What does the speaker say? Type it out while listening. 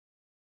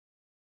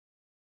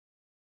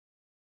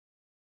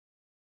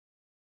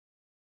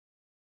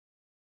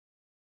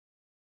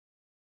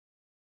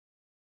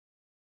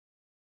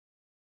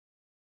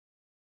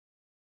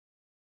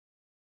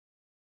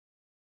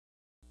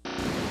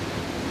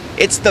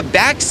It's the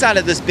backside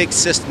of this big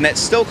system that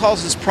still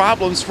causes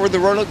problems for the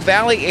Roanoke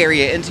Valley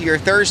area into your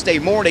Thursday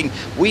morning.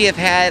 We have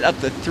had up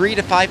to 3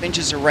 to 5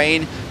 inches of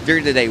rain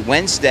during the day.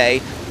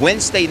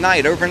 Wednesday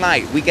night,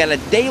 overnight, we got a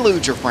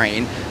deluge of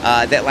rain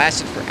that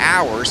lasted for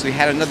hours. We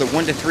had another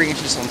 1 to 3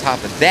 inches on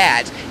top of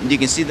that, and you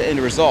can see the end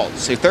result.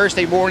 So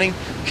Thursday morning,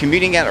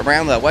 commuting out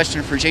around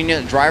Western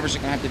Virginia, drivers are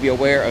going to have to be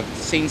aware of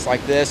scenes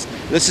like this.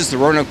 This is the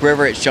Roanoke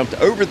River. It's jumped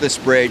over this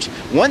bridge.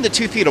 1 to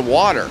 2 feet of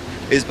water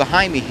is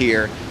behind me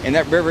here, and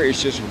that river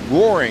is just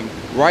roaring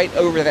right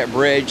over that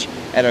bridge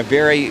at a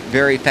very,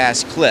 very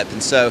fast clip.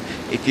 And so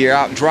if you're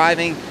out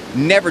driving,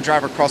 never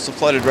drive across the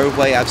flooded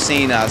roadway. I've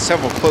seen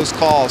several close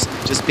calls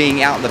just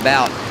being out and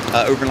about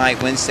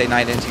overnight Wednesday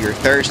night into your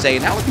Thursday,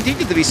 and that will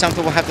continue to be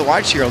something we'll have to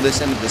watch here on this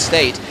end of the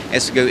state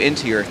as we go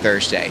into your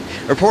Thursday.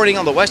 Reporting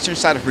on the western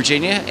side of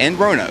Virginia and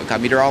Roanoke,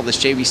 I'm meteorologist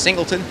Jamie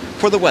Singleton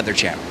for the Weather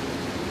Channel.